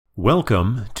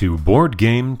Welcome to Board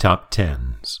Game Top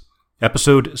Tens,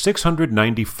 episode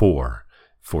 694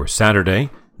 for Saturday,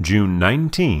 June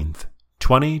 19th,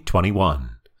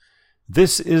 2021.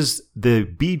 This is the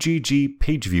BGG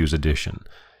Page Views edition.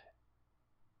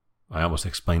 I almost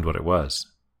explained what it was.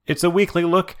 It's a weekly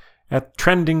look at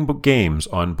trending games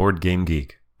on Board Game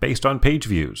Geek, based on page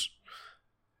views.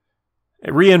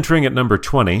 Re-entering at number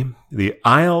 20, The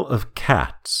Isle of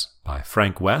Cats by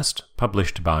Frank West,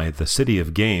 published by The City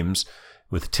of Games,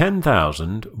 with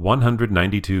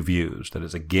 10,192 views. That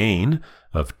is a gain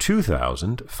of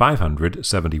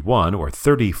 2,571, or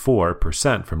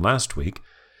 34% from last week,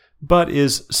 but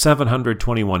is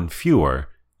 721 fewer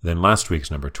than last week's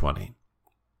number 20.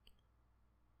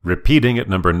 Repeating at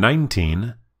number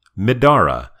 19,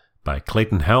 Midara by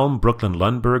Clayton Helm, Brooklyn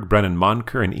Lundberg, Brennan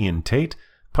Monker, and Ian Tate,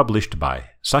 published by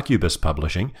Succubus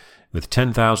Publishing, with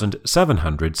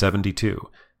 10,772,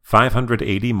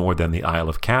 580 more than The Isle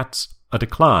of Cats, a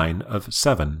decline of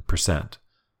 7%.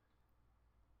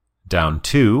 Down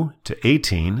 2 to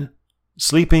 18,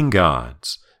 Sleeping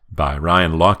Gods by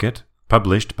Ryan Lockett,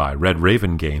 published by Red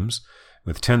Raven Games,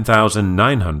 with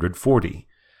 10,940,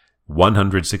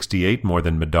 168 more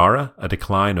than Midara, a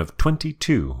decline of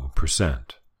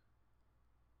 22%.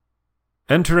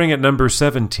 Entering at number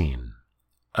 17,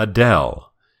 Adele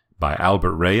by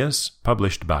Albert Reyes,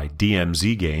 published by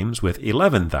DMZ Games, with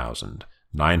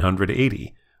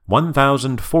 11,980,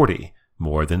 1,040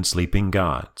 more than Sleeping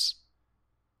Gods.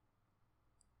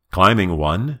 Climbing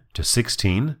 1 to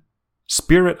 16,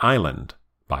 Spirit Island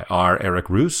by R. Eric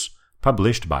Roos,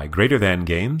 published by Greater Than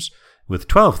Games, with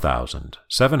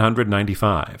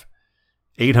 12,795,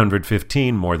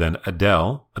 815 more than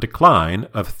Adele, a decline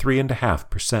of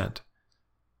 3.5%.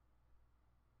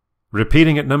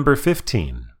 Repeating at number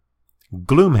 15,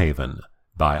 Gloomhaven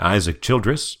by Isaac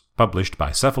Childress, published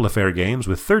by Cephalofair Games,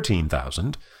 with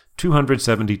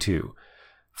 13,272,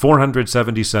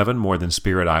 477 more than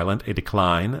Spirit Island, a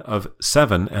decline of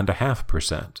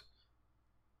 7.5%.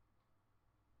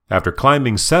 After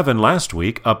climbing 7 last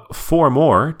week, up 4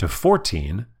 more to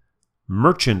 14,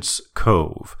 Merchant's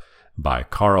Cove by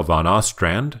Carl von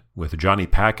Ostrand, with Johnny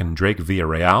Pack and Drake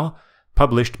Villarreal,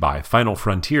 published by Final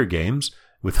Frontier Games,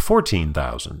 with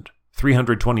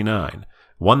 14,329,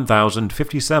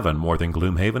 1,057 more than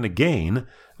Gloomhaven, a gain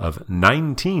of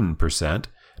 19%,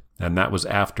 and that was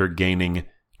after gaining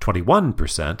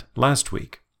 21% last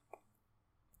week.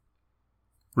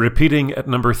 Repeating at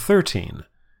number 13,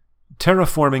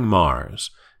 Terraforming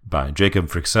Mars by Jacob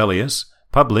Frixelius,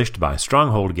 published by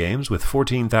Stronghold Games, with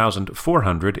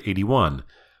 14,481,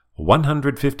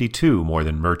 152 more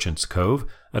than Merchant's Cove,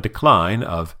 a decline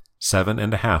of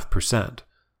 7.5%.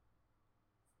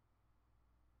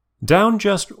 Down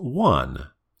just 1,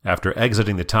 after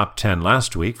exiting the top 10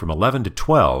 last week from 11 to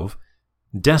 12,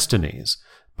 Destinies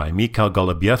by Mikhail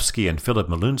Golubievsky and Philip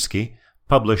Malunsky,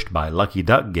 published by Lucky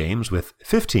Duck Games, with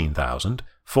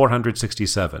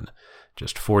 15,467,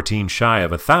 just 14 shy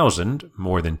of 1,000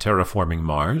 more than Terraforming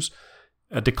Mars,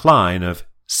 a decline of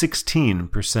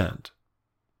 16%.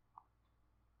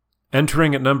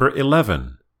 Entering at number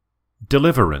 11,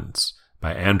 Deliverance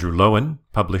by Andrew Lowen,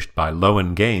 published by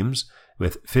Lowen Games,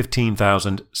 with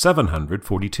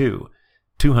 15,742,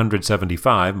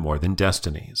 275 more than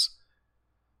Destinies.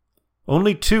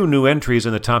 Only 2 new entries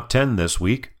in the top 10 this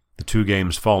week. The 2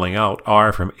 games falling out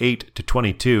are from 8 to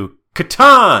 22,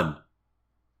 Catan,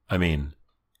 the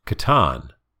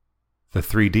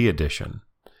 3D edition.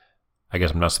 I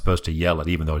guess I'm not supposed to yell it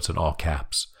even though it's in all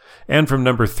caps. And from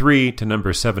number 3 to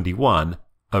number 71,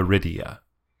 Iridia.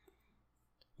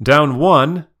 Down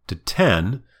 1 to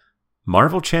 10,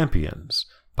 Marvel Champions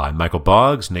by Michael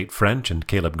Boggs, Nate French, and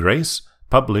Caleb Grace,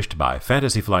 published by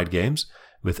Fantasy Flight Games,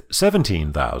 with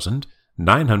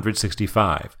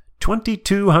 17,965,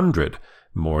 2,200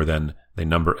 more than the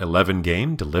number 11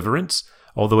 game, Deliverance,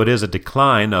 although it is a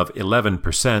decline of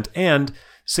 11% and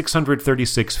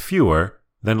 636 fewer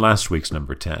than last week's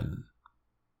number 10.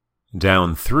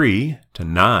 Down 3 to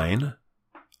 9,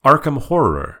 Arkham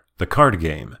Horror, the card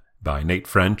game, by Nate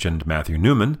French and Matthew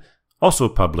Newman, also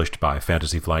published by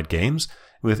Fantasy Flight Games,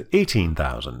 with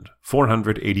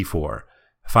 18,484,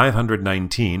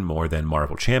 519 more than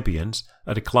Marvel Champions,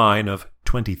 a decline of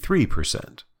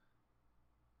 23%.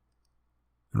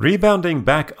 Rebounding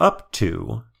back up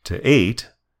 2 to 8,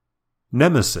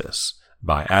 Nemesis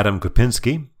by Adam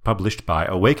Kopinski, published by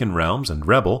Awaken Realms and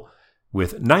Rebel,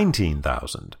 with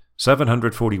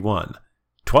 19,741,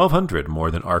 1,200 more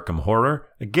than Arkham Horror,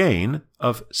 a gain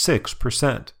of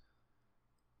 6%.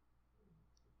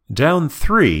 Down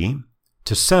 3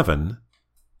 to 7,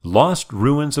 Lost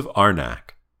Ruins of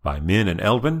Arnak by Min and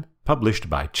Elvin, published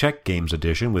by Czech Games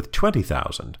Edition with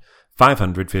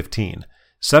 20,515.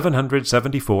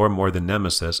 774 more than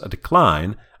Nemesis, a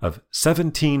decline of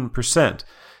 17%,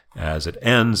 as it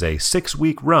ends a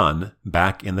 6-week run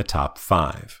back in the top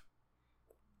 5.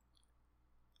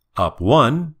 Up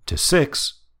 1 to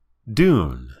 6,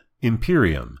 Dune,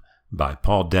 Imperium, by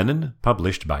Paul Dennen,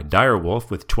 published by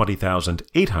Direwolf with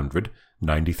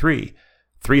 20,893.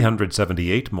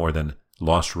 378 more than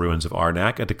Lost Ruins of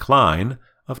Arnak, a decline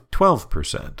of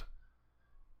 12%.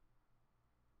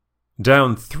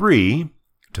 Down 3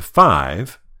 to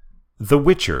 5, The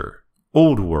Witcher,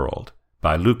 Old World,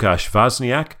 by Lukasz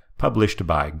Wozniak, published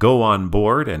by Go On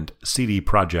Board and CD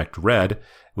Projekt Red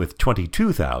with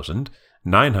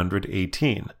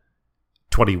 22,918.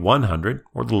 2,100,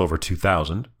 or a little over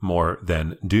 2,000, more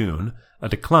than Dune, a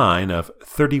decline of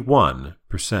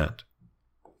 31%.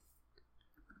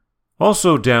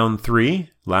 Also down 3,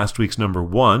 last week's number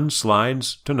 1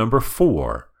 slides to number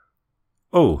 4.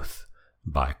 Oath,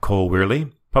 by Cole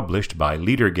Wehrle, published by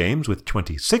Leader Games with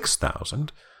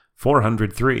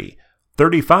 26,403.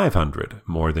 3,500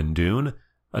 more than Dune,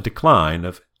 a decline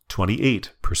of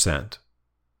 28%.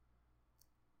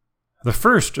 The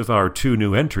first of our 2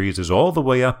 new entries is all the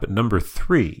way up at number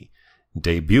 3,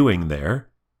 debuting there,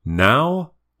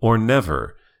 Now or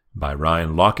Never, by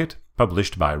Ryan Lockett,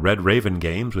 published by Red Raven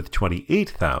Games with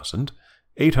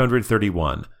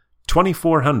 28,831.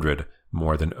 2,400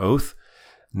 more than Oath.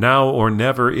 Now or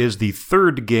Never is the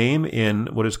 3rd game in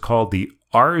what is called the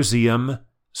Arzium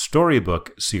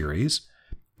Storybook series,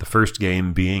 the first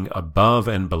game being Above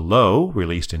and Below,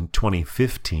 released in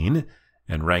 2015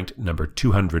 and ranked number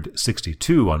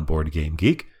 262 on Board Game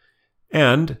Geek,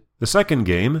 and the second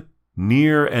game,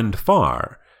 Near and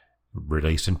Far,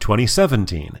 released in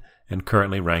 2017 and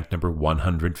currently ranked number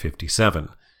 157.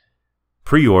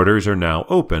 Pre-orders are now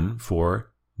open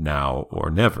for Now or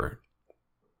Never.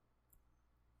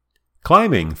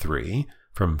 Climbing 3,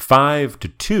 from 5 to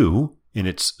 2 in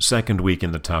its second week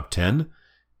in the top 10,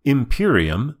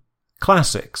 Imperium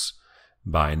Classics,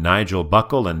 by Nigel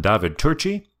Buckle and David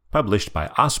Turchi, published by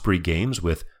Osprey Games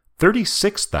with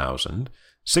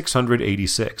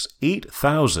 36,686,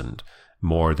 8,000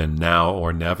 more than Now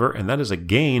or Never, and that is a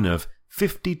gain of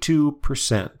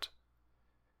 52%.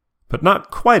 But not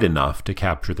quite enough to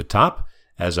capture the top,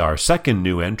 as our second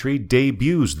new entry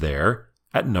debuts there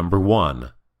at number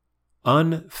 1.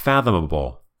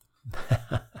 Unfathomable.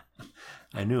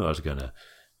 I knew I was going to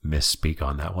misspeak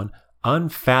on that one.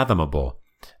 Unfathomable,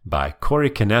 by Corey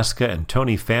Kineska and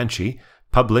Tony Fanchi,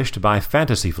 published by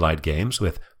Fantasy Flight Games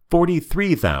with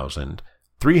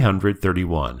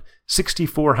 43,331,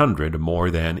 6,400 more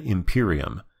than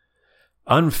Imperium.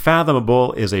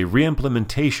 Unfathomable is a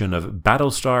reimplementation of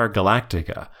Battlestar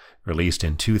Galactica, released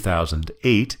in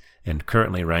 2008 and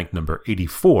currently ranked number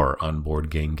 84 on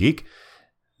Board Game Geek.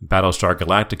 Battlestar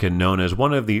Galactica, known as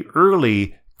one of the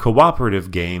early cooperative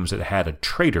games that had a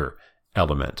traitor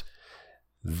element.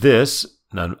 This,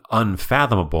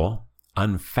 Unfathomable, I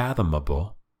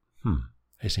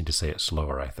just need to say it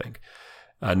slower, I think,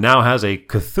 now has a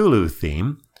Cthulhu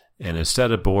theme and is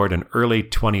set aboard an early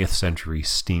 20th century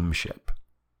steamship.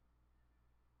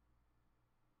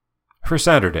 For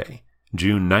Saturday,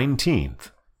 June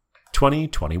 19th,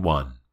 2021.